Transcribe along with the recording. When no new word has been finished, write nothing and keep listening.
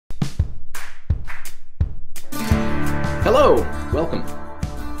Hello, welcome.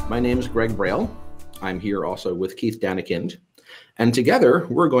 My name is Greg Brail. I'm here also with Keith Danekind. And together,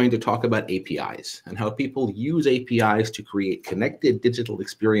 we're going to talk about APIs and how people use APIs to create connected digital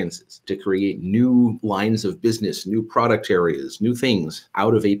experiences, to create new lines of business, new product areas, new things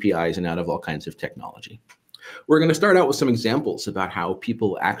out of APIs and out of all kinds of technology. We're going to start out with some examples about how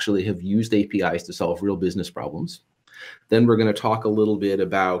people actually have used APIs to solve real business problems. Then we're going to talk a little bit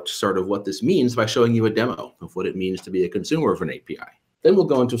about sort of what this means by showing you a demo of what it means to be a consumer of an API. Then we'll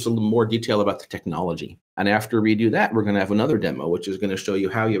go into some more detail about the technology. And after we do that, we're going to have another demo, which is going to show you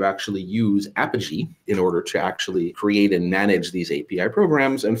how you actually use Apigee in order to actually create and manage these API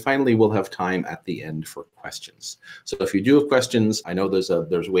programs. And finally, we'll have time at the end for questions. So if you do have questions, I know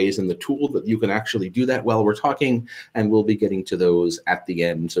there's ways in the tool that you can actually do that while we're talking, and we'll be getting to those at the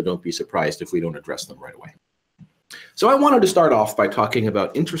end. So don't be surprised if we don't address them right away. So I wanted to start off by talking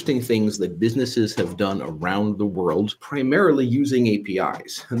about interesting things that businesses have done around the world, primarily using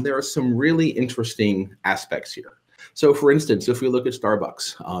APIs. And there are some really interesting aspects here. So for instance, if we look at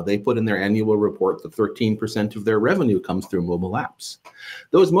Starbucks, they put in their annual report that 13% of their revenue comes through mobile apps.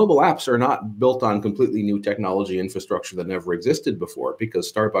 Those mobile apps are not built on completely new technology infrastructure that never existed before,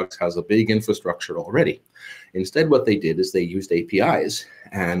 because Starbucks has a big infrastructure already. Instead, what they did is they used APIs,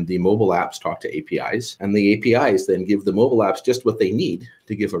 and the mobile apps talk to APIs, and the APIs then give the mobile apps just what they need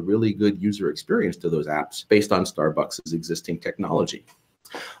to give a really good user experience to those apps based on Starbucks' existing technology.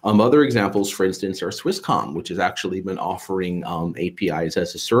 Other examples, for instance, are Swisscom, which has actually been offering APIs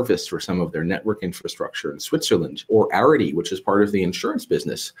as a service for some of their network infrastructure in Switzerland, or Arity, which is part of the insurance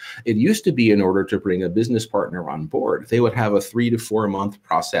business. It used to be in order to bring a business partner on board, they would have a 3 to 4 month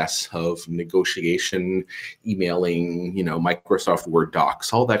process of negotiation, emailing, Microsoft Word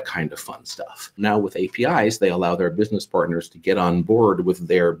docs, all that kind of fun stuff. Now with APIs, they allow their business partners to get on board with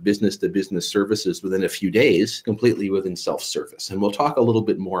their business-to-business services within a few days, completely within self-service. And we'll talk a little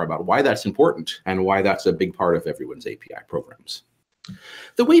bit more about why that's important and why that's a big part of everyone's API programs.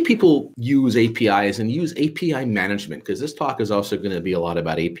 The way people use APIs and use API management, because this talk is also going to be a lot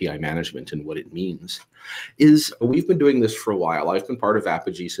about API management and what it means, is we've been doing this for a while. I've been part of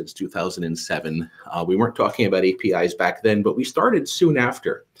Apigee since 2007. We weren't talking about APIs back then, but we started soon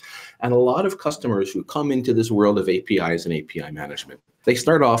after. And a lot of customers who come into this world of APIs and API management, they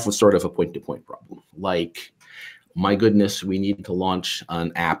start off with sort of a point-to-point problem, like, my goodness, we need to launch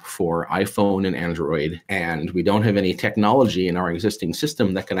an app for iPhone and Android, and we don't have any technology in our existing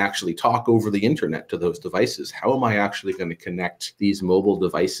system that can actually talk over the internet to those devices. How am I actually going to connect these mobile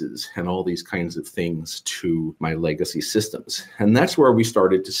devices and all these kinds of things to my legacy systems? And that's where we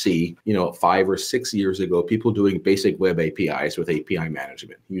started to see, 5 or 6 years ago, people doing basic web APIs with API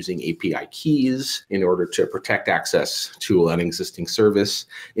management, using API keys in order to protect access to an existing service,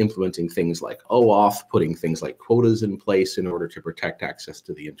 implementing things like OAuth, putting things like quotas in place in order to protect access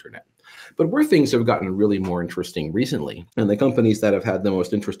to the internet. But where things have gotten really more interesting recently, and the companies that have had the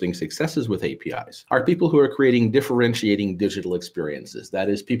most interesting successes with APIs, are people who are creating differentiating digital experiences. That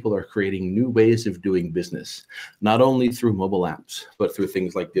is, people are creating new ways of doing business, not only through mobile apps, but through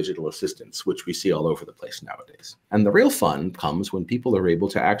things like digital assistants, which we see all over the place nowadays. And the real fun comes when people are able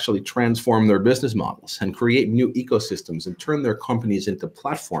to actually transform their business models and create new ecosystems and turn their companies into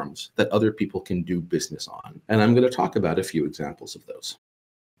platforms that other people can do business on. And I'm going to talk about a few examples of those.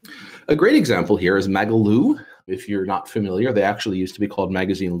 A great example here is Magalu. If you're not familiar, they actually used to be called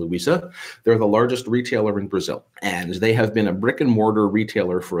Magazine Luiza. They're the largest retailer in Brazil, and they have been a brick and mortar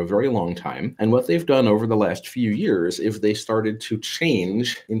retailer for a very long time. And what they've done over the last few years is they started to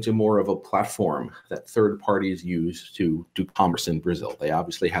change into more of a platform that third parties use to do commerce in Brazil. They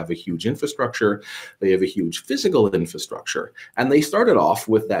obviously have a huge infrastructure. They have a huge physical infrastructure. And they started off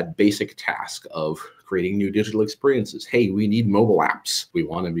with that basic task of creating new digital experiences. Hey, we need mobile apps. We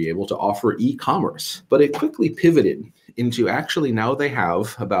want to be able to offer e-commerce. But it quickly pivoted into actually now they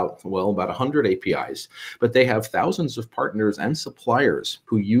have about 100 APIs, but they have thousands of partners and suppliers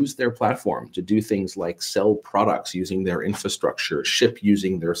who use their platform to do things like sell products using their infrastructure, ship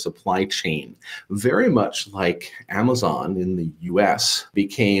using their supply chain. Very much like Amazon in the US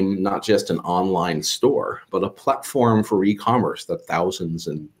became not just an online store, but a platform for e-commerce that thousands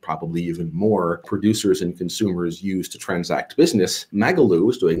and probably even more producers and consumers use to transact business. Magalu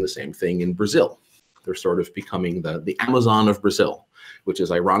is doing the same thing in Brazil. They're sort of becoming the Amazon of Brazil, which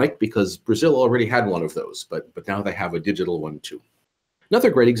is ironic because Brazil already had one of those, but now they have a digital one too. Another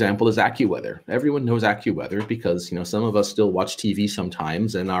great example is AccuWeather. Everyone knows AccuWeather because, some of us still watch TV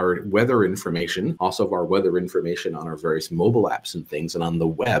sometimes, and our weather information, also our weather information on our various mobile apps and things and on the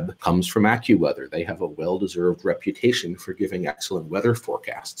web, comes from AccuWeather. They have a well-deserved reputation for giving excellent weather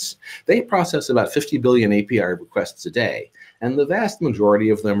forecasts. They process about 50 billion API requests a day, and the vast majority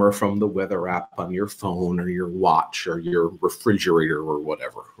of them are from the weather app on your phone or your watch or your refrigerator or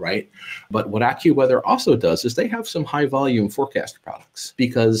whatever, right? But what AccuWeather also does is they have some high-volume forecast products,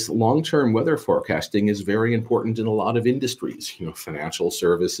 because long-term weather forecasting is very important in a lot of industries, financial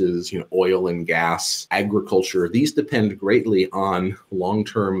services, oil and gas, agriculture. These depend greatly on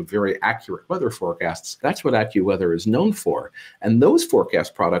long-term, very accurate weather forecasts. That's what AccuWeather is known for. And those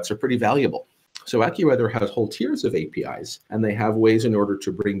forecast products are pretty valuable. So AccuWeather has whole tiers of APIs, and they have ways in order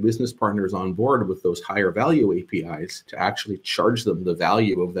to bring business partners on board with those higher value APIs to actually charge them the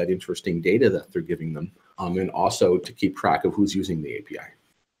value of that interesting data that they're giving them, and also to keep track of who's using the API.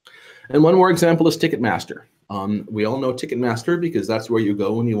 And one more example is Ticketmaster. We all know Ticketmaster because that's where you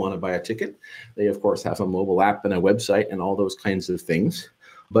go when you want to buy a ticket. They, of course, have a mobile app and a website and all those kinds of things.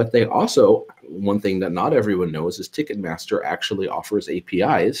 But they also, one thing that not everyone knows is Ticketmaster actually offers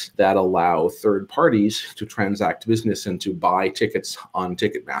APIs that allow third parties to transact business and to buy tickets on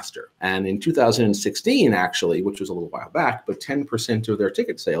Ticketmaster. And in 2016, actually, which was a little while back, but 10% of their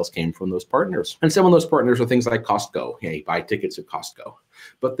ticket sales came from those partners. And some of those partners are things like Costco. Hey, buy tickets at Costco.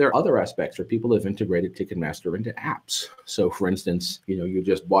 But there are other aspects where people have integrated Ticketmaster into apps. So for instance, you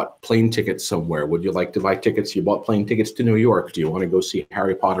just bought plane tickets somewhere. Would you like to buy tickets? You bought plane tickets to New York. Do you want to go see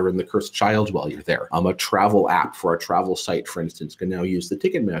Harry Potter and the Cursed Child while you're there? A travel app for a travel site, for instance, can now use the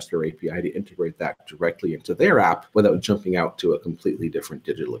Ticketmaster API to integrate that directly into their app without jumping out to a completely different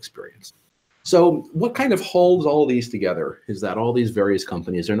digital experience. So what kind of holds all of these together is that all these various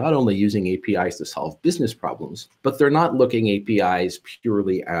companies are not only using APIs to solve business problems, but they're not looking at APIs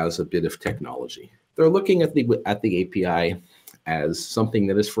purely as a bit of technology. They're looking at the API as something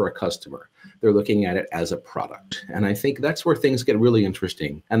that is for a customer. They're looking at it as a product. And I think that's where things get really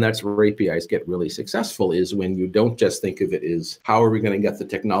interesting. And that's where APIs get really successful, is when you don't just think of it as, how are we going to get the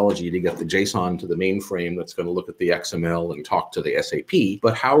technology to get the JSON to the mainframe that's going to look at the XML and talk to the SAP,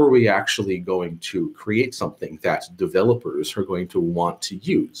 but how are we actually going to create something that developers are going to want to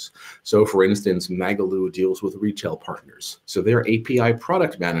use? So for instance, Magalu deals with retail partners. So their API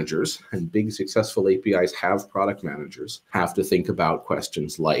product managers, and big successful APIs have product managers, have to think about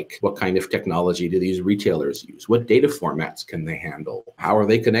questions like, what kind of technology do these retailers use? What data formats can they handle? How are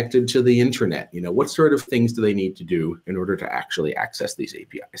they connected to the internet? What sort of things do they need to do in order to actually access these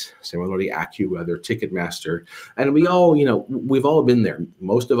APIs? Similarly, AccuWeather, Ticketmaster, and we all, we've all been there.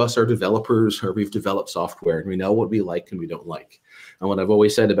 Most of us are developers, or we've developed software, and we know what we like and we don't like. And what I've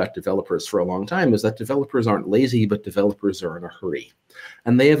always said about developers for a long time is that developers aren't lazy, but developers are in a hurry.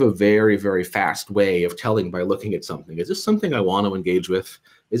 And they have a very, very fast way of telling by looking at something. Is this something I want to engage with?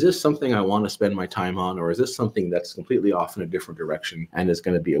 Is this something I want to spend my time on? Or is this something that's completely off in a different direction and is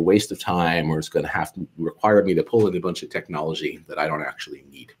going to be a waste of time, or is going to have to require me to pull in a bunch of technology that I don't actually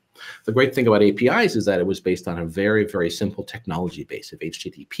need? The great thing about APIs is that it was based on a very, very simple technology base of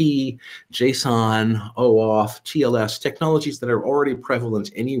HTTP, JSON, OAuth, TLS, technologies that are already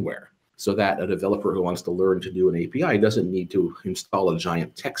prevalent anywhere, so that a developer who wants to learn to do an API doesn't need to install a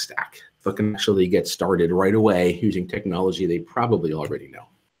giant tech stack, but can actually get started right away using technology they probably already know.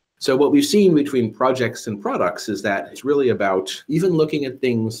 So what we've seen between projects and products is that it's really about even looking at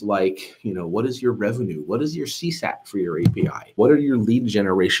things like, what is your revenue? What is your CSAT for your API? What are your lead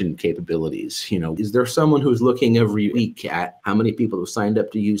generation capabilities? Is there someone who's looking every week at how many people have signed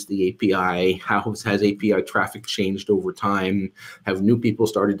up to use the API? How has API traffic changed over time? Have new people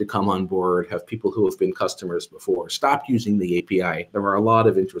started to come on board? Have people who have been customers before stopped using the API? There are a lot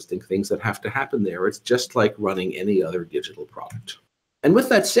of interesting things that have to happen there. It's just like running any other digital product. And with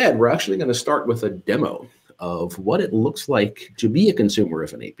that said, we're actually going to start with a demo of what it looks like to be a consumer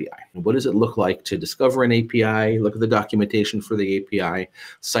of an API. What does it look like to discover an API, look at the documentation for the API,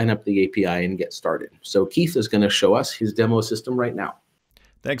 sign up the API, and get started. So Keith is going to show us his demo system right now.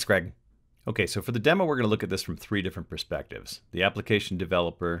 Thanks, Greg. Okay, so for the demo, we're going to look at this from 3 different perspectives: the application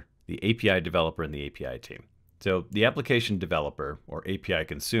developer, the API developer, and the API team. So the application developer, or API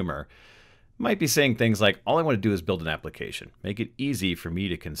consumer, might be saying things like, all I want to do is build an application. Make it easy for me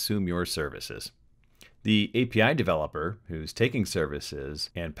to consume your services. The API developer, who's taking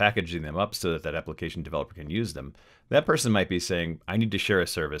services and packaging them up so that that application developer can use them, that person might be saying, I need to share a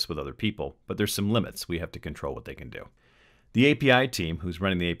service with other people, but there's some limits. We have to control what they can do. The API team, who's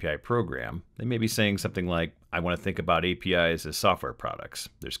running the API program, they may be saying something like, I want to think about APIs as software products.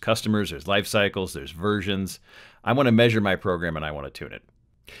 There's customers, there's life cycles, there's versions. I want to measure my program and I want to tune it.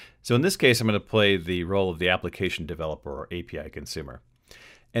 So in this case, I'm going to play the role of the application developer or API consumer.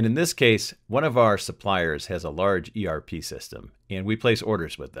 And in this case, one of our suppliers has a large ERP system, and we place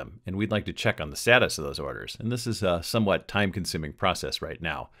orders with them, and we'd like to check on the status of those orders. And this is a somewhat time-consuming process right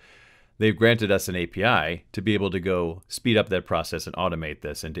now. They've granted us an API to be able to go speed up that process and automate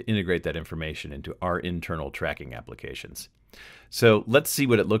this and to integrate that information into our internal tracking applications. So let's see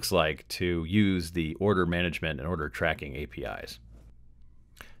what it looks like to use the order management and order tracking APIs.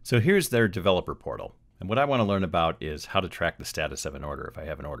 So here's their developer portal. And what I want to learn about is how to track the status of an order if I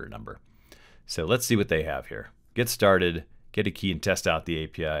have an order number. So let's see what they have here. Get started, get a key and test out the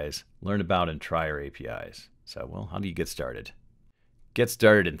APIs, learn about and try our APIs. So, well, how do you get started? Get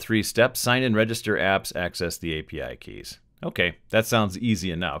started in 3 steps. Sign in, register apps, access the API keys. Okay, that sounds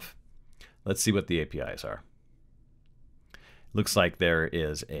easy enough. Let's see what the APIs are. Looks like there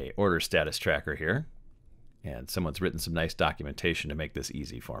is a order status tracker here, and someone's written some nice documentation to make this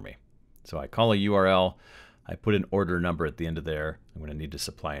easy for me. So I call a URL, I put an order number at the end of there. I'm going to need to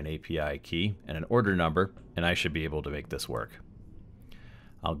supply an API key and an order number, and I should be able to make this work.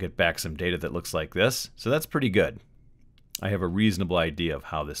 I'll get back some data that looks like this, so that's pretty good. I have a reasonable idea of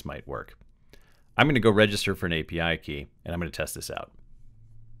how this might work. I'm going to go register for an API key, and I'm going to test this out.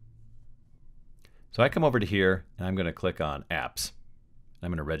 So I come over to here, and I'm going to click on Apps. I'm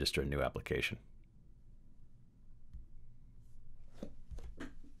going to register a new application.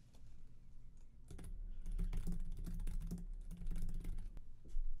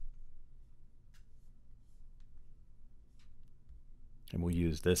 And we'll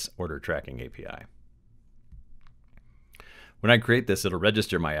use this order tracking API. When I create this, it'll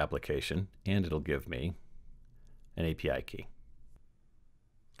register my application and it'll give me an API key.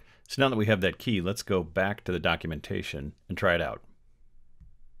 So now that we have that key, let's go back to the documentation and try it out.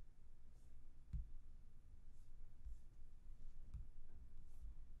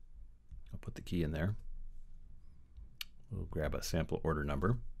 I'll put the key in there. We'll grab a sample order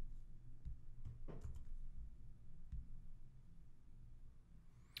number.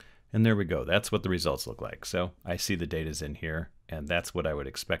 And there we go. That's what the results look like. So I see the data's in here, and that's what I would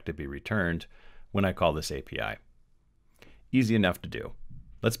expect to be returned when I call this API. Easy enough to do.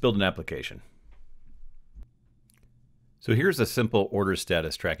 Let's build an application. So here's a simple order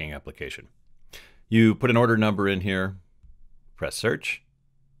status tracking application. You put an order number in here, press search,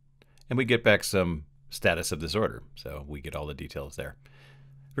 and we get back some status of this order. So we get all the details there.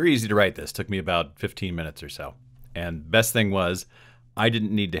 Very easy to write this. Took me about 15 minutes or so. And best thing was, I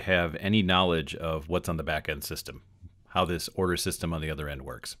didn't need to have any knowledge of what's on the back-end system, how this order system on the other end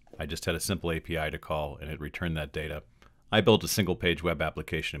works. I just had a simple API to call and it returned that data. I built a single-page web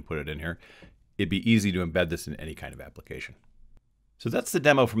application and put it in here. It'd be easy to embed this in any kind of application. So that's the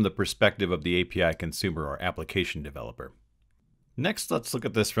demo from the perspective of the API consumer or application developer. Next, let's look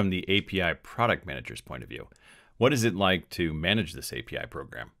at this from the API product manager's point of view. What is it like to manage this API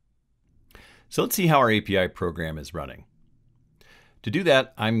program? So let's see how our API program is running. To do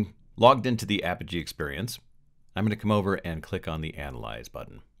that, I'm logged into the Apigee experience. I'm going to come over and click on the Analyze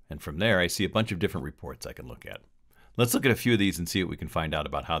button. And from there, I see a bunch of different reports I can look at. Let's look at a few of these and see what we can find out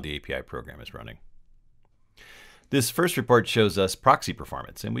about how the API program is running. This first report shows us proxy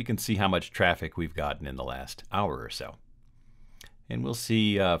performance, and we can see how much traffic we've gotten in the last hour or so. And we'll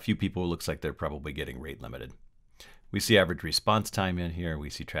see a few people who looks like they're probably getting rate limited. We see average response time in here.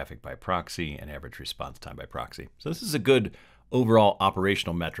 We see traffic by proxy and average response time by proxy. So this is a good overall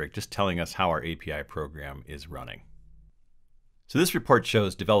operational metric, just telling us how our API program is running. So this report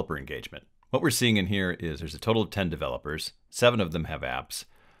shows developer engagement. What we're seeing in here is there's a total of 10 developers, 7 of them have apps,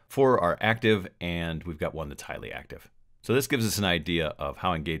 4 are active, and we've got 1 that's highly active. So this gives us an idea of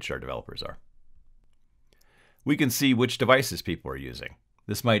how engaged our developers are. We can see which devices people are using.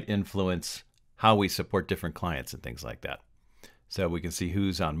 This might influence how we support different clients and things like that. So we can see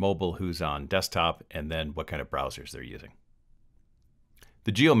who's on mobile, who's on desktop, and then what kind of browsers they're using.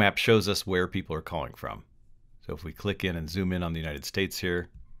 The geomap shows us where people are calling from. So if we click in and zoom in on the United States here,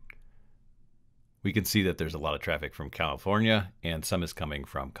 we can see that there's a lot of traffic from California and some is coming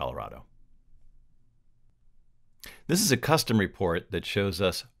from Colorado. This is a custom report that shows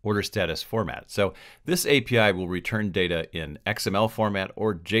us order status format. So this API will return data in XML format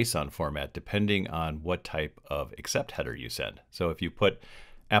or JSON format depending on what type of accept header you send. So if you put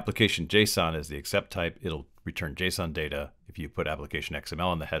application JSON as the accept type, it'll return JSON data. If you put application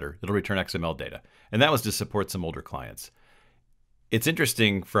XML in the header, it'll return XML data. And that was to support some older clients. It's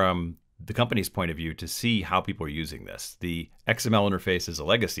interesting from the company's point of view to see how people are using this. The XML interface is a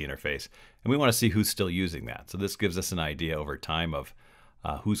legacy interface, and we want to see who's still using that. So this gives us an idea over time of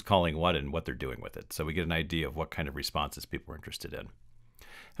who's calling what and what they're doing with it. So we get an idea of what kind of responses people are interested in.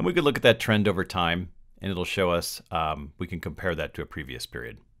 And we could look at that trend over time, and it'll show us, we can compare that to a previous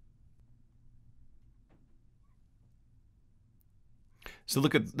period. So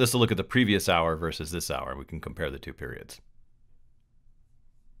this will look at the previous hour versus this hour. We can compare the two periods.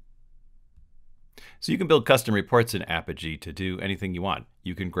 So you can build custom reports in Apigee to do anything you want.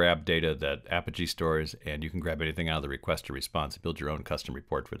 You can grab data that Apigee stores, and you can grab anything out of the request to response and build your own custom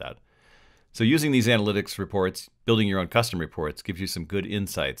report for that. So using these analytics reports, building your own custom reports gives you some good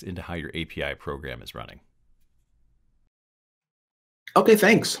insights into how your API program is running. Okay,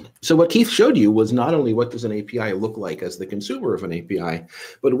 thanks. So what Keith showed you was not only what does an API look like as the consumer of an API,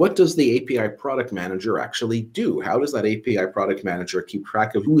 but what does the API product manager actually do? How does that API product manager keep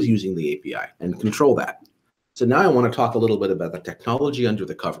track of who's using the API and control that? So now I want to talk a little bit about the technology under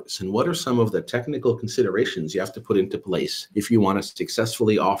the covers and what are some of the technical considerations you have to put into place if you want to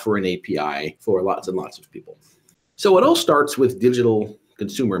successfully offer an API for lots and lots of people. So it all starts with digital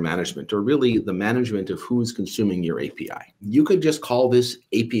consumer management, or really the management of who's consuming your API. You could just call this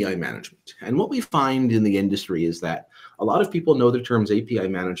API management. And what we find in the industry is that a lot of people know the terms API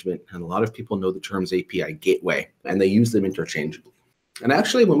management and a lot of people know the terms API gateway, and they use them interchangeably. And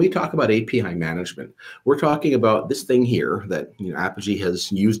actually, when we talk about API management, we're talking about this thing here that Apigee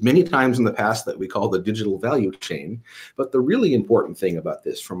has used many times in the past that we call the digital value chain. But the really important thing about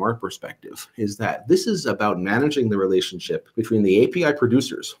this from our perspective is that this is about managing the relationship between the API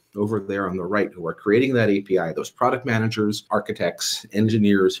producers over there on the right who are creating that API, those product managers, architects,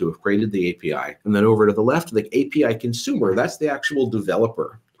 engineers who have created the API. And then over to the left, the API consumer, that's the actual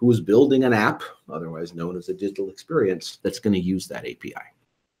developer who is building an app, otherwise known as a digital experience, that's going to use that API.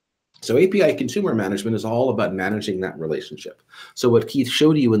 So API consumer management is all about managing that relationship. So what Keith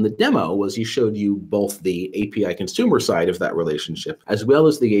showed you in the demo was he showed you both the API consumer side of that relationship as well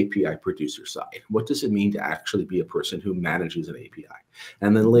as the API producer side. What does it mean to actually be a person who manages an API?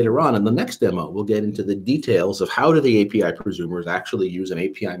 And then later on in the next demo, we'll get into the details of how do the API presumers actually use an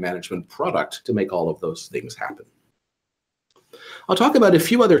API management product to make all of those things happen. I'll talk about a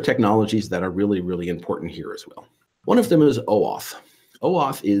few other technologies that are really, really important here as well. One of them is OAuth.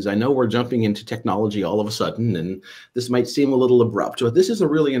 OAuth is, I know we're jumping into technology all of a sudden, and this might seem a little abrupt, but this is a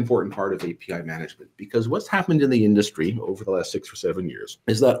really important part of API management because what's happened in the industry over the last 6 or 7 years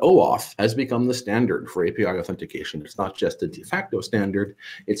is that OAuth has become the standard for API authentication. It's not just a de facto standard,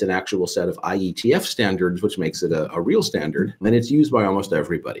 it's an actual set of IETF standards, which makes it a real standard, and it's used by almost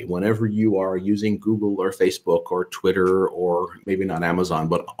everybody. Whenever you are using Google or Facebook or Twitter or maybe not Amazon,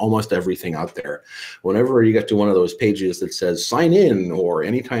 but almost everything out there, whenever you get to one of those pages that says sign in, or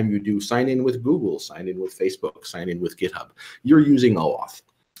anytime you do sign in with Google, sign in with Facebook, sign in with GitHub, you're using OAuth.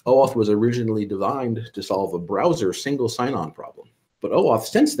 OAuth was originally designed to solve a browser single sign-on problem. But OAuth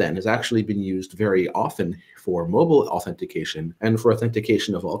since then has actually been used very often for mobile authentication and for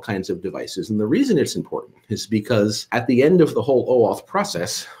authentication of all kinds of devices. And the reason it's important is because at the end of the whole OAuth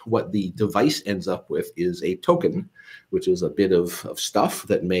process, what the device ends up with is a token, which is a bit of stuff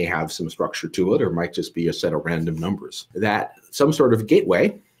that may have some structure to it or might just be a set of random numbers. That some sort of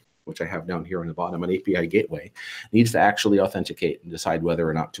gateway, which I have down here on the bottom, an API gateway, needs to actually authenticate and decide whether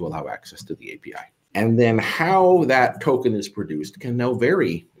or not to allow access to the API. And then how that token is produced can now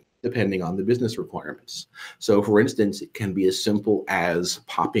vary depending on the business requirements. So for instance, it can be as simple as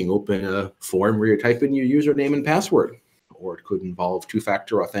popping open a form where you type in your username and password, or it could involve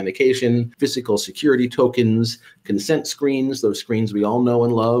two-factor authentication, physical security tokens, consent screens, those screens we all know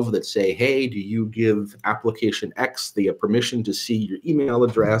and love that say, hey, do you give application X the permission to see your email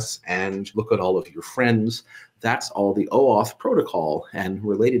address and look at all of your friends? That's all the OAuth protocol, and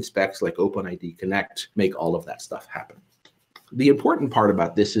related specs like OpenID Connect make all of that stuff happen. The important part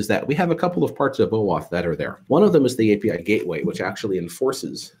about this is that we have a couple of parts of OAuth that are there. One of them is the API gateway, which actually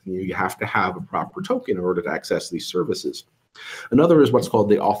enforces you have to have a proper token in order to access these services. Another is what's called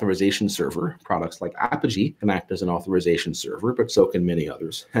the authorization server. Products like Apigee can act as an authorization server, but so can many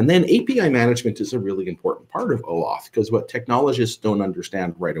others. And then API management is a really important part of OAuth, because what technologists don't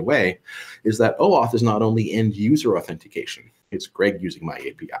understand right away is that OAuth is not only end user authentication. It's Greg using my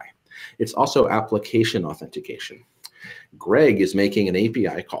API. It's also application authentication. Greg is making an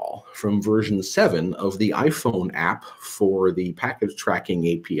API call from version 7 of the iPhone app for the package tracking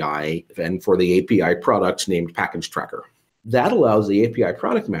API and for the API product named Package Tracker. That allows the API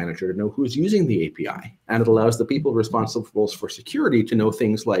product manager to know who's using the API, and it allows the people responsible for security to know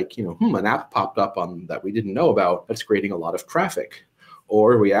things like, an app popped up on that we didn't know about that's creating a lot of traffic.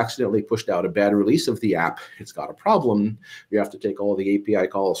 Or we accidentally pushed out a bad release of the app, it's got a problem. You have to take all the API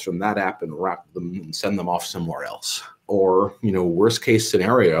calls from that app and wrap them and send them off somewhere else. Or, worst case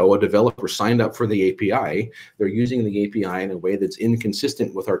scenario, a developer signed up for the API. They're using the API in a way that's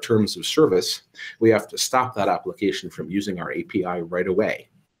inconsistent with our terms of service. We have to stop that application from using our API right away.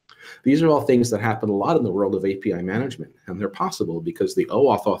 These are all things that happen a lot in the world of API management, and they're possible because the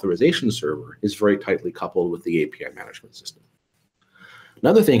OAuth authorization server is very tightly coupled with the API management system.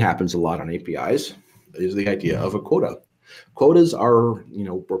 Another thing happens a lot on APIs is the idea of a quota. Quotas are,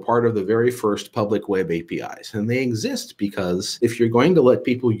 were part of the very first public web APIs, and they exist because if you're going to let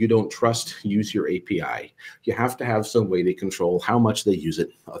people you don't trust use your API, you have to have some way to control how much they use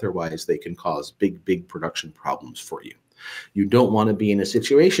it. Otherwise, they can cause big production problems for you. You don't want to be in a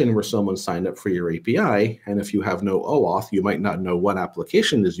situation where someone signed up for your API, and if you have no OAuth, you might not know what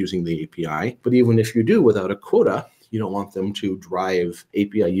application is using the API, but even if you do without a quota, you don't want them to drive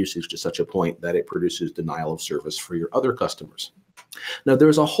API usage to such a point that it produces denial of service for your other customers. Now,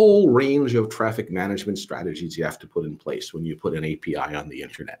 there's a whole range of traffic management strategies you have to put in place when you put an API on the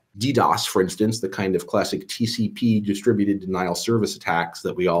internet. DDoS, for instance, the kind of classic TCP distributed denial service attacks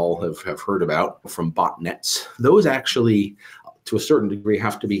that we all have heard about from botnets, those actually to a certain degree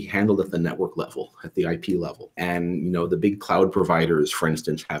have to be handled at the network level, at the IP level. And, the big cloud providers, for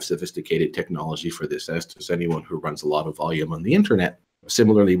instance, have sophisticated technology for this, as does anyone who runs a lot of volume on the internet.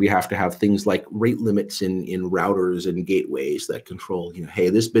 Similarly, we have to have things like rate limits in routers and gateways that control, hey,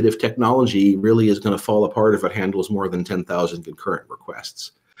 this bit of technology really is going to fall apart if it handles more than 10,000 concurrent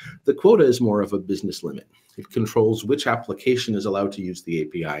requests. The quota is more of a business limit. It controls which application is allowed to use the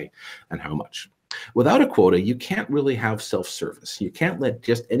API and how much. Without a quota, you can't really have self-service. You can't let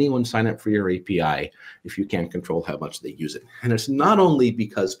just anyone sign up for your API if you can't control how much they use it. And it's not only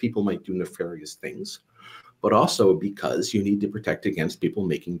because people might do nefarious things, but also because you need to protect against people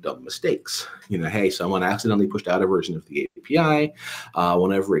making dumb mistakes. Hey, someone accidentally pushed out a version of the API.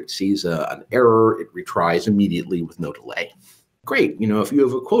 Whenever it sees an error, it retries immediately with no delay. Great, if you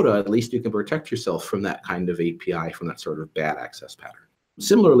have a quota, at least you can protect yourself from that kind of API, from that sort of bad access pattern.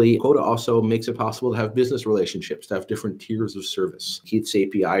 Similarly, quota also makes it possible to have business relationships, to have different tiers of service. Keith's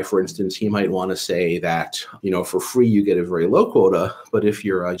API, for instance, he might want to say that, for free you get a very low quota, but if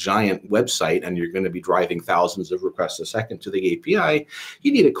you're a giant website and you're going to be driving thousands of requests a second to the API,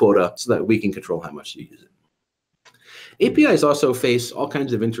 you need a quota so that we can control how much you use it. APIs also face all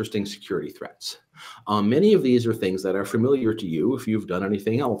kinds of interesting security threats. Many of these are things that are familiar to you if you've done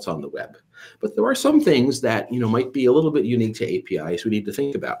anything else on the web. But there are some things that might be a little bit unique to APIs we need to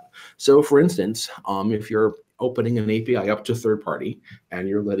think about. So for instance, if you're opening an API up to third party and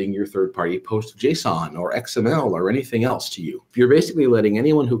you're letting your third party post JSON or XML or anything else to you, you're basically letting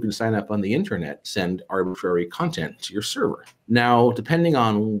anyone who can sign up on the internet send arbitrary content to your server. Now, depending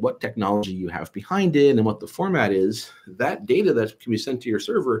on what technology you have behind it and what the format is, that data that can be sent to your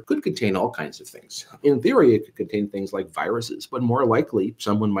server could contain all kinds of things. In theory, it could contain things like viruses, but more likely,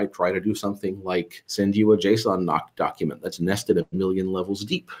 someone might try to do something like send you a JSON document that's nested a million levels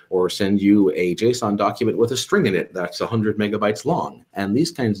deep, or send you a JSON document with a string in it that's 100 megabytes long. And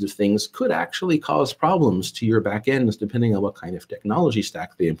these kinds of things could actually cause problems to your backends depending on what kind of technology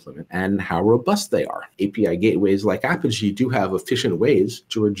stack they implement and how robust they are. API gateways like Apigee do have efficient ways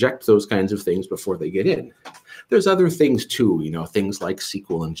to reject those kinds of things before they get in. There's other things too, things like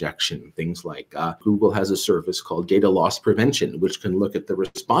SQL injection, things like Google has a service called data loss prevention, which can look at the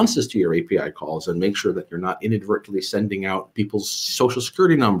responses to your API calls and make sure that you're not inadvertently sending out people's social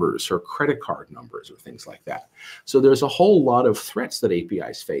security numbers or credit card numbers or things like that. So there's a whole lot of threats that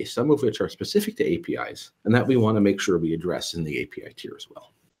APIs face, some of which are specific to APIs, and that we want to make sure we address in the API tier as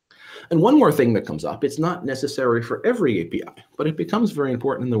well. And one more thing that comes up, it's not necessary for every API, but it becomes very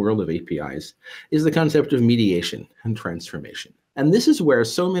important in the world of APIs, is the concept of mediation and transformation. And this is where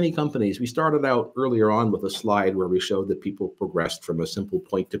so many companies, we started out earlier on with a slide where we showed that people progressed from a simple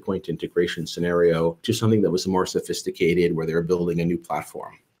point-to-point integration scenario to something that was more sophisticated, where they're building a new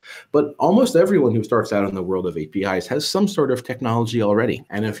platform. But almost everyone who starts out in the world of APIs has some sort of technology already.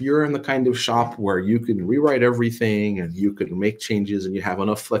 And if you're in the kind of shop where you can rewrite everything and you can make changes and you have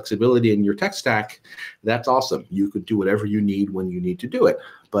enough flexibility in your tech stack, that's awesome. You could do whatever you need when you need to do it.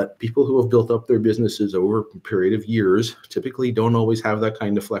 But people who have built up their businesses over a period of years typically don't always have that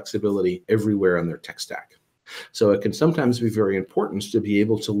kind of flexibility everywhere in their tech stack. So it can sometimes be very important to be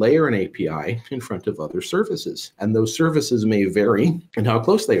able to layer an API in front of other services. And those services may vary in how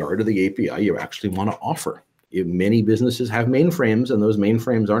close they are to the API you actually want to offer. Many businesses have mainframes, and those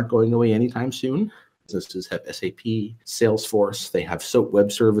mainframes aren't going away anytime soon. businesses have SAP, Salesforce. They have SOAP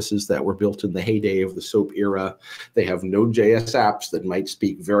web services that were built in the heyday of the SOAP era. They have Node.js apps that might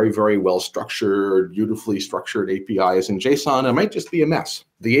speak very, very well structured, beautifully structured APIs in JSON. It might just be a mess.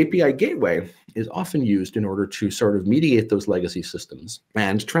 The API gateway is often used in order to sort of mediate those legacy systems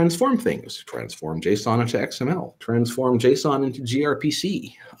and transform things. Transform JSON into XML, transform JSON into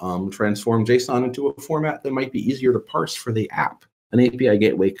gRPC, transform JSON into a format that might be easier to parse for the app. An API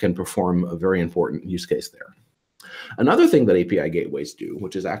gateway can perform a very important use case there. Another thing that API gateways do,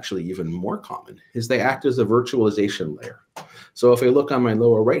 which is actually even more common, is they act as a virtualization layer. So if I look on my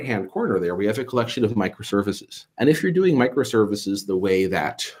lower right-hand corner there, we have a collection of microservices. And if you're doing microservices the way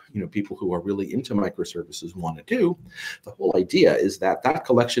that people who are really into microservices want to do, the whole idea is that that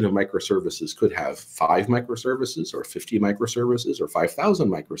collection of microservices could have 5 microservices or 50 microservices or 5,000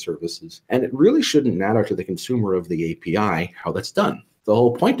 microservices. And it really shouldn't matter to the consumer of the API how that's done. The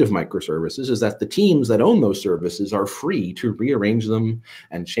whole point of microservices is that the teams that own those services are free to rearrange them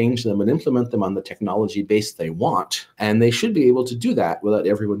and change them and implement them on the technology base they want. And they should be able to do that without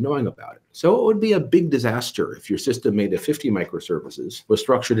everyone knowing about it. So it would be a big disaster if your system made of 50 microservices, was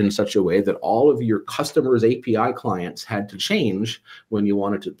structured in such a way that all of your customers' API clients had to change when you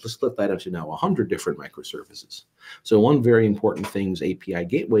wanted to split that into now 100 different microservices. So one very important thing API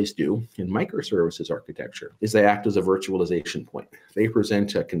gateways do in microservices architecture is they act as a virtualization point. They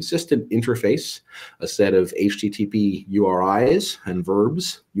present a consistent interface, a set of HTTP URIs and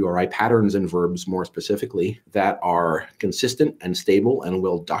verbs, URI patterns and verbs more specifically, that are consistent and stable and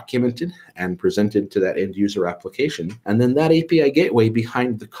well documented and presented to that end user application. And then that API gateway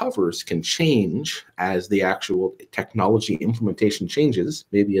behind the covers can change as the actual technology implementation changes,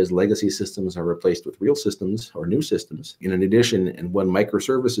 maybe as legacy systems are replaced with real systems or new systems. And in addition, and when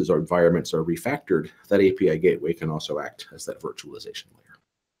microservices or environments are refactored, that API gateway can also act as that virtualization layer.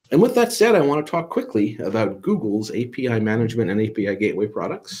 And with that said, I want to talk quickly about Google's API management and API gateway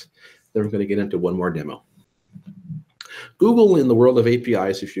products. Then we're going to get into one more demo. Google, in the world of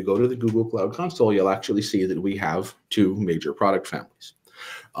APIs, if you go to the Google Cloud Console, you'll actually see that we have 2 major product families.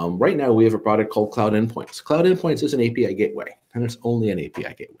 Right now, we have a product called Cloud Endpoints. Cloud Endpoints is an API gateway, and it's only an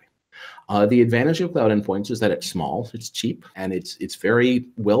API gateway. The advantage of Cloud Endpoints is that it's small, it's cheap, and it's very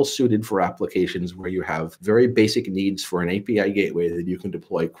well suited for applications where you have very basic needs for an API gateway that you can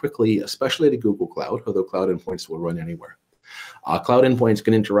deploy quickly, especially to Google Cloud, although Cloud Endpoints will run anywhere. Cloud Endpoints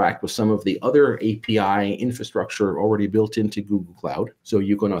can interact with some of the other API infrastructure already built into Google Cloud. So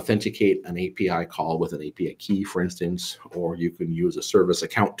you can authenticate an API call with an API key, for instance, or you can use a service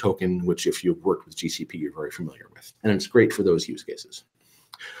account token, which if you've worked with GCP, you're very familiar with. And it's great for those use cases.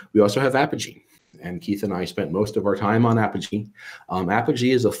 We also have Apigee, and Keith and I spent most of our time on Apigee.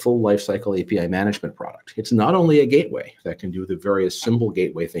 Apigee is a full lifecycle API management product. It's not only a gateway that can do the various simple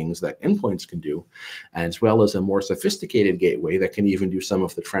gateway things that endpoints can do, as well as a more sophisticated gateway that can even do some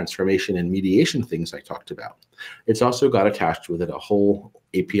of the transformation and mediation things I talked about. It's also got attached with it a whole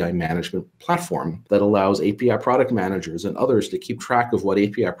API management platform that allows API product managers and others to keep track of what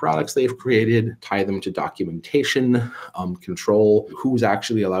API products they've created, tie them to documentation, control who's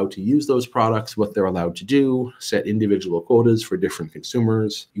actually allowed to use those products, what they're allowed to do, set individual quotas for different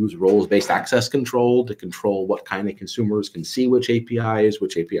consumers, use roles-based access control to control what kind of consumers can see which APIs,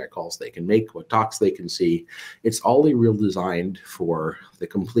 which API calls they can make, what docs they can see. It's all real designed for the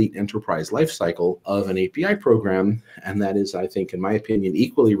complete enterprise lifecycle of an API program, and that is, I think, in my opinion,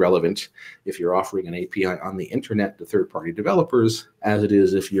 equally relevant if you're offering an API on the internet to third-party developers as it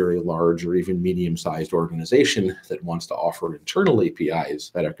is if you're a large or even medium-sized organization that wants to offer internal APIs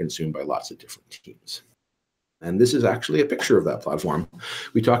that are consumed by lots of different teams. And this is actually a picture of that platform.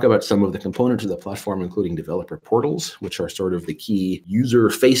 We talk about some of the components of the platform, including developer portals, which are sort of the key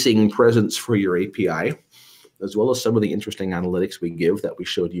user-facing presence for your API, as well as some of the interesting analytics we give that we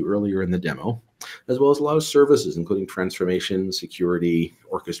showed you earlier in the demo, as well as a lot of services, including transformation, security,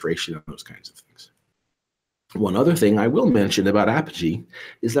 orchestration, and those kinds of things. One other thing I will mention about Apigee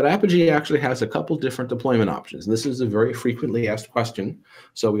is that Apigee actually has a couple different deployment options. And this is a very frequently asked question,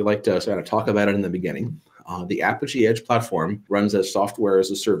 so we like to kind of talk about it in the beginning. The Apigee Edge platform runs as software as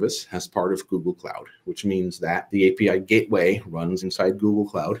a service as part of Google Cloud, which means that the API gateway runs inside Google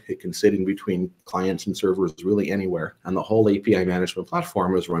Cloud. It can sit in between clients and servers really anywhere, and the whole API management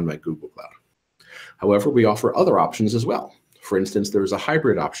platform is run by Google Cloud. However, we offer other options as well. For instance, there's a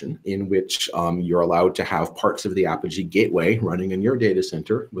hybrid option in which you're allowed to have parts of the Apigee gateway running in your data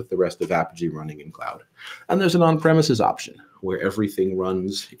center with the rest of Apigee running in cloud. And there's an on-premises option where everything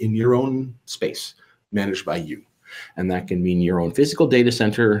runs in your own space, managed by you. And that can mean your own physical data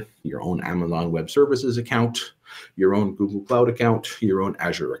center, your own Amazon Web Services account, your own Google Cloud account, your own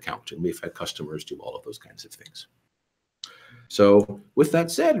Azure account. And we've had customers do all of those kinds of things. So with that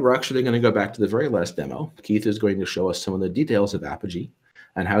said, we're actually going to go back to the very last demo. Keith is going to show us some of the details of Apigee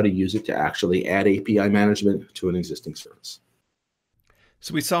and how to use it to actually add API management to an existing service.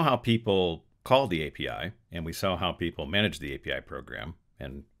 So we saw how people call the API, and we saw how people manage the API program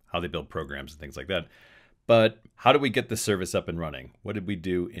and how they build programs and things like that. But how do we get the service up and running? What did we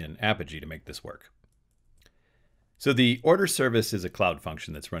do in Apigee to make this work? So the order service is a cloud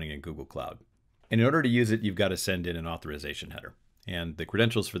function that's running in Google Cloud. And in order to use it, you've got to send in an authorization header. And the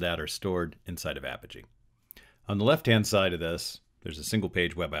credentials for that are stored inside of Apigee. On the left-hand side of this, there's a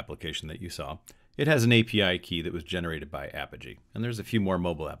single-page web application that you saw. It has an API key that was generated by Apigee. And there's a few more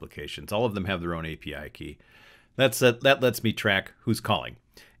mobile applications. All of them have their own API key. That lets me track who's calling.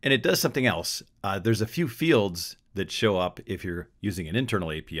 And it does something else. There's a few fields that show up if you're using an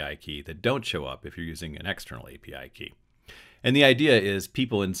internal API key that don't show up if you're using an external API key. And the idea is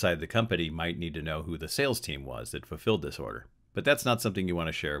people inside the company might need to know who the sales team was that fulfilled this order. But that's not something you want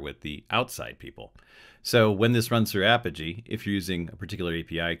to share with the outside people. So when this runs through Apigee, if you're using a particular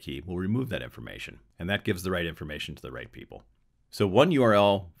API key, we'll remove that information. And that gives the right information to the right people. So one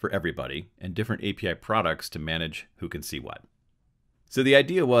URL for everybody and different API products to manage who can see what. So the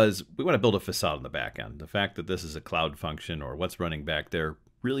idea was we want to build a facade on the back end. The fact that this is a cloud function or what's running back there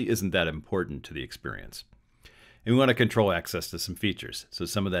really isn't that important to the experience. And we want to control access to some features. So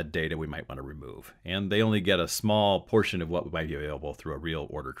some of that data we might want to remove. And they only get a small portion of what might be available through a real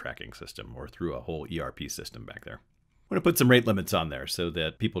order tracking system or through a whole ERP system back there. I'm going to put some rate limits on there so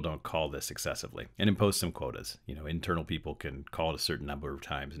that people don't call this excessively and impose some quotas. You know, internal people can call it a certain number of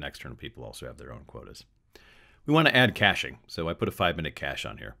times and external people also have their own quotas. We want to add caching. So I put a 5-minute cache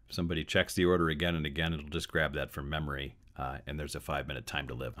on here. If somebody checks the order again and again, it'll just grab that from memory. And there's a 5-minute time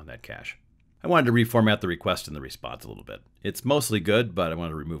to live on that cache. I wanted to reformat the request and the response a little bit. It's mostly good, but I wanted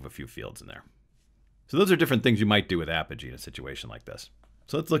to remove a few fields in there. So those are different things you might do with Apigee in a situation like this.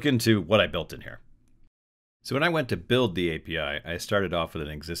 So let's look into what I built in here. So when I went to build the API, I started off with an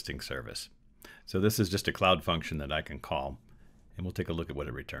existing service. So this is just a cloud function that I can call, and we'll take a look at what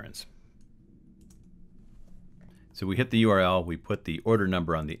it returns. So we hit the URL, we put the order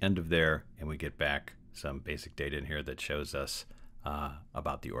number on the end of there, and we get back some basic data in here that shows us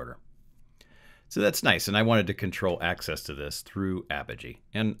about the order. So that's nice, and I wanted to control access to this through Apigee.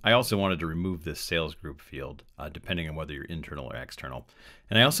 And I also wanted to remove this sales group field, depending on whether you're internal or external.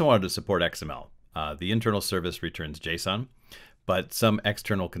 And I also wanted to support XML. The internal service returns JSON, but some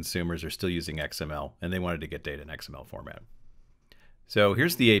external consumers are still using XML, and they wanted to get data in XML format. So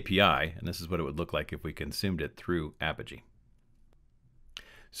here's the API, and this is what it would look like if we consumed it through Apigee.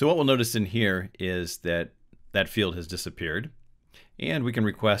 So what we'll notice in here is that that field has disappeared, and we can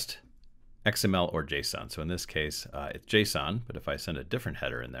request XML or JSON. So in this case, it's JSON, but if I send a different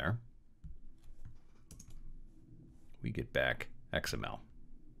header in there, we get back XML.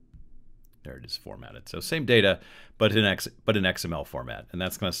 There it is formatted. So same data, but in XML format. And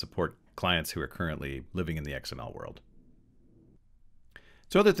that's going to support clients who are currently living in the XML world.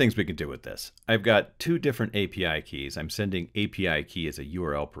 So other things we can do with this. I've got 2 different API keys. I'm sending API key as a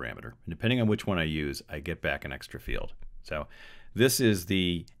URL parameter. And depending on which one I use, I get back an extra field. So this is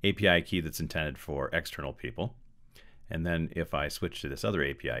the API key that's intended for external people. And then if I switch to this other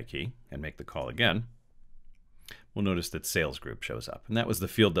API key and make the call again, we'll notice that sales group shows up. And that was the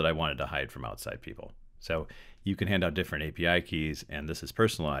field that I wanted to hide from outside people. So you can hand out different API keys, and this is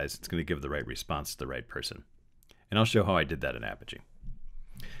personalized. It's going to give the right response to the right person. And I'll show how I did that in Apigee.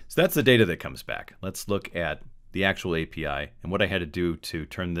 So that's the data that comes back. Let's look at the actual API and what I had to do to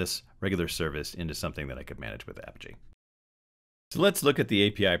turn this regular service into something that I could manage with Apigee. So let's look at the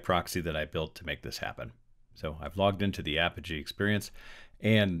API proxy that I built to make this happen. So I've logged into the Apigee experience,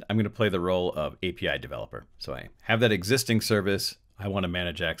 and I'm going to play the role of API developer. So I have that existing service. I want to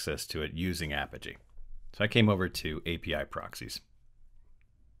manage access to it using Apigee. So I came over to API proxies.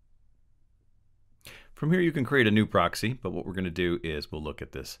 From here, you can create a new proxy, but what we're going to do is we'll look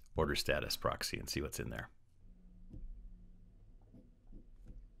at this order status proxy and see what's in there.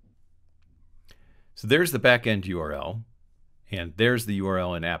 So there's the backend URL, and there's the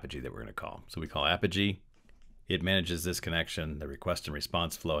URL in Apigee that we're going to call. So we call Apigee. It manages this connection, the request and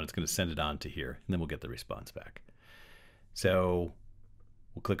response flow, and it's going to send it on to here, and then we'll get the response back. So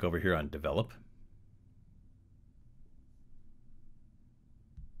we'll click over here on Develop.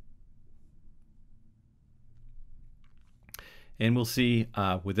 And we'll see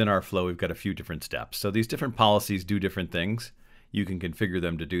within our flow, we've got a few different steps. So these different policies do different things. You can configure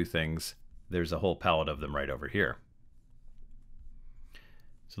them to do things. There's a whole palette of them right over here.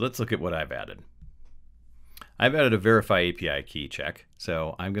 So let's look at what I've added. I've added a verify API key check.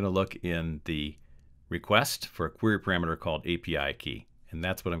 So I'm going to look in the request for a query parameter called API key. And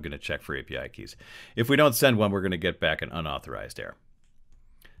that's what I'm going to check for API keys. If we don't send one, we're going to get back an unauthorized error.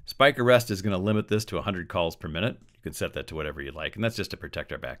 Spike arrest is going to limit this to 100 calls per minute. You can set that to whatever you like, and that's just to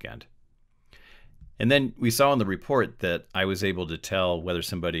protect our back end. And then we saw in the report that I was able to tell whether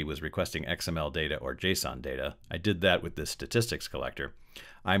somebody was requesting XML data or JSON data. I did that with this statistics collector.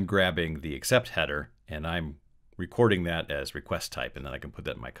 I'm grabbing the accept header, and I'm recording that as request type, and then I can put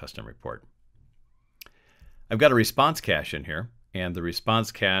that in my custom report. I've got a response cache in here, and the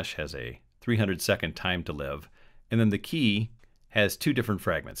response cache has a 300-second time to live, and then the key has 2 different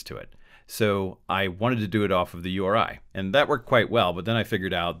fragments to it. So I wanted to do it off of the URI, and that worked quite well, but then I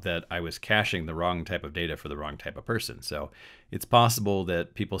figured out that I was caching the wrong type of data for the wrong type of person. So it's possible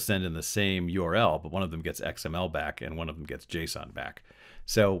that people send in the same URL, but one of them gets XML back and one of them gets JSON back.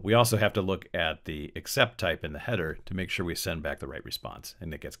 So we also have to look at the accept type in the header to make sure we send back the right response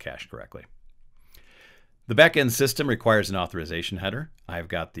and it gets cached correctly. The backend system requires an authorization header. I've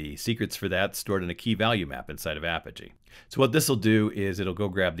got the secrets for that stored in a key value map inside of Apigee. So what this will do is it'll go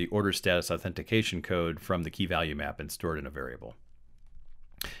grab the order status authentication code from the key value map and store it in a variable.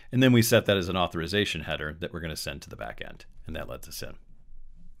 And then we set that as an authorization header that we're going to send to the backend, and that lets us in.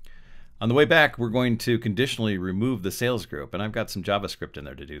 On the way back, we're going to conditionally remove the sales group, and I've got some JavaScript in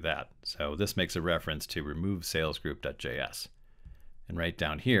there to do that. So this makes a reference to remove salesgroup.js. And right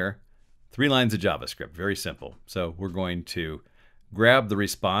down here, 3 lines of JavaScript, very simple. So we're going to grab the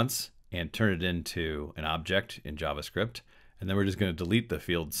response and turn it into an object in JavaScript. And then we're just going to delete the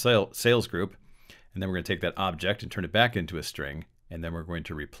field sales group. And then we're going to take that object and turn it back into a string. And then we're going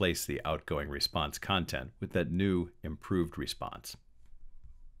to replace the outgoing response content with that new improved response.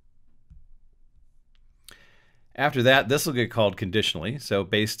 After that, this will get called conditionally. So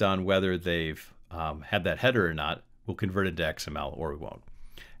based on whether they've had that header or not, we'll convert it to XML or we won't.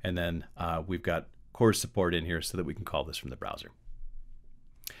 And then we've got core support in here so that we can call this from the browser.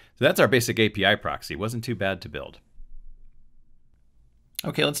 So that's our basic API proxy. It wasn't too bad to build.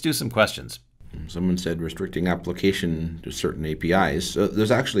 Okay, let's do some questions. Someone said restricting application to certain APIs. So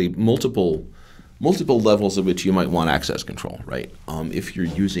there's actually multiple levels at which you might want access control, right? If you're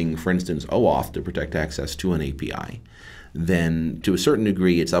using, for instance, OAuth to protect access to an API, then to a certain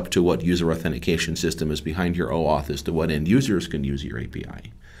degree, it's up to what user authentication system is behind your OAuth as to what end users can use your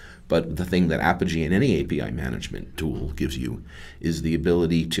API. But the thing that Apigee and any API management tool gives you is the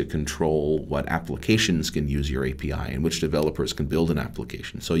ability to control what applications can use your API and which developers can build an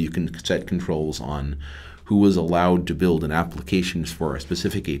application. So you can set controls on who is allowed to build an application for a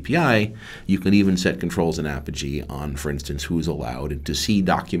specific API. You can even set controls in Apigee on, for instance, who's allowed to see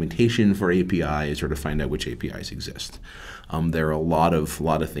documentation for APIs or to find out which APIs exist. There are a lot of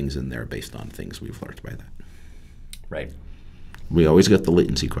things in there based on things we've learned by that. Right. We always get the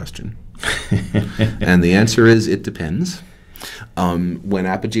latency question. And the answer is it depends. When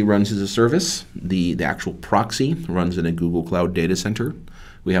Apigee runs as a service, the actual proxy runs in a Google Cloud data center.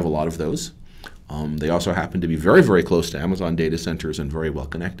 We have a lot of those. They also happen to be very, very close to Amazon data centers and very well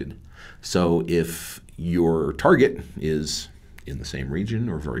connected. So if your target is in the same region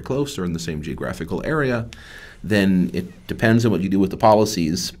or very close or in the same geographical area, then it depends on what you do with the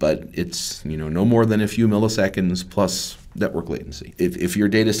policies, but it's no more than a few milliseconds plus network latency. If your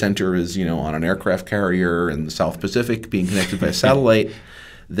data center is on an aircraft carrier in the South Pacific being connected by satellite,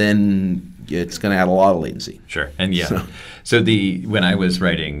 then it's going to add a lot of latency. Sure, and yeah. So when I was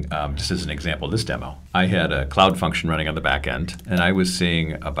writing, just as an example, this demo, I had a cloud function running on the back end, and I was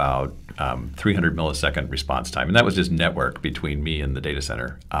seeing about 300 millisecond response time, and that was just network between me and the data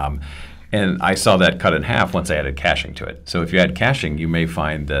center. And I saw that cut in half once I added caching to it. So if you add caching, you may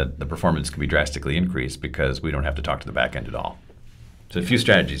find that the performance can be drastically increased because we don't have to talk to the back end at all. So a few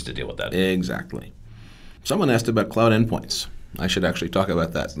strategies to deal with that. Exactly. Someone asked about cloud endpoints. I should actually talk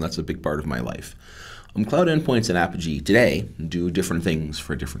about that, and that's a big part of my life. Cloud endpoints in Apigee today do different things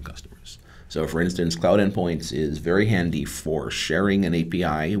for different customers. So for instance, cloud endpoints is very handy for sharing an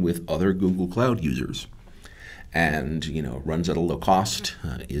API with other Google Cloud users. And runs at a low cost,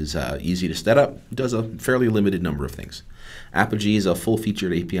 is easy to set up, does a fairly limited number of things. Apigee is a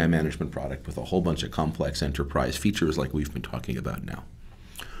full-featured API management product with a whole bunch of complex enterprise features like we've been talking about now.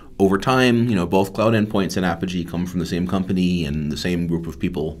 Over time, both cloud endpoints and Apigee come from the same company and the same group of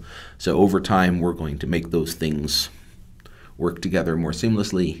people. So over time, we're going to make those things work together more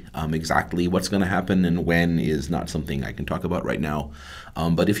seamlessly. Exactly what's going to happen and when is not something I can talk about right now.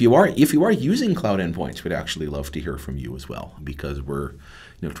 But if you are using cloud endpoints, we'd actually love to hear from you as well, because we're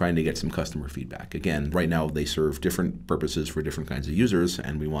trying to get some customer feedback. Again, right now they serve different purposes for different kinds of users,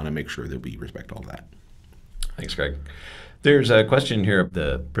 and we want to make sure that we respect all that. Thanks, Greg. There's a question here.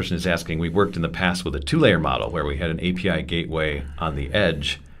 The person is asking, we worked in the past with a two-layer model where we had an API gateway on the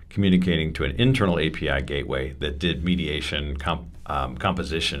edge communicating to an internal API gateway that did mediation,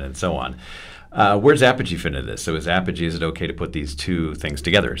 composition, and so on. Where's Apigee fit into this? So is it okay to put these two things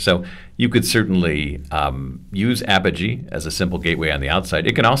together? So you could certainly use Apigee as a simple gateway on the outside.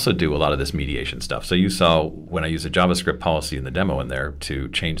 It can also do a lot of this mediation stuff. So you saw when I use a JavaScript policy in the demo in there to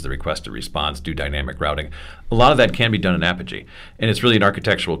change the request to response, do dynamic routing. A lot of that can be done in Apigee. And it's really an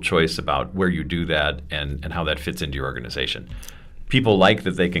architectural choice about where you do that and how that fits into your organization. People like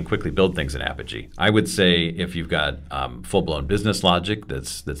that they can quickly build things in Apigee. I would say if you've got full-blown business logic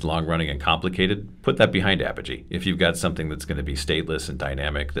that's long-running and complicated, put that behind Apigee. If you've got something that's going to be stateless and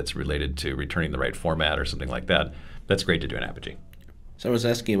dynamic that's related to returning the right format or something like that, that's great to do in Apigee. So I was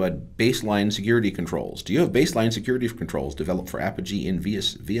asking about baseline security controls. Do you have baseline security controls developed for Apigee in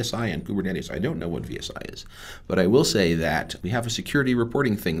VSI and Kubernetes? I don't know what VSI is, but I will say that we have a security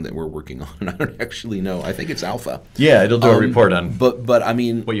reporting thing that we're working on, and I don't actually know. I think it's alpha. Yeah, it'll do a report on but I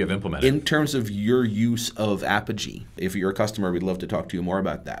mean, what you have implemented. In terms of your use of Apigee, if you're a customer, we'd love to talk to you more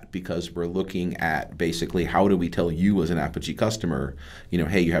about that, because we're looking at basically how do we tell you as an Apigee customer,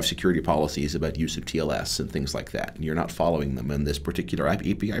 hey, you have security policies about use of TLS and things like that, and you're not following them in this particular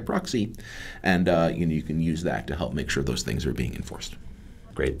API proxy, and you can use that to help make sure those things are being enforced.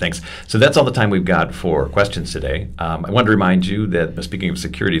 Great, thanks. So that's all the time we've got for questions today. I want to remind you that, speaking of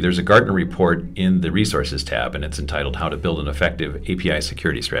security, there's a Gartner report in the Resources tab, and it's entitled How to Build an Effective API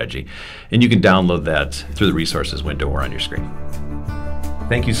Security Strategy. And you can download that through the Resources window or on your screen.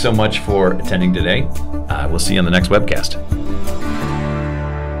 Thank you so much for attending today. We'll see you on the next webcast.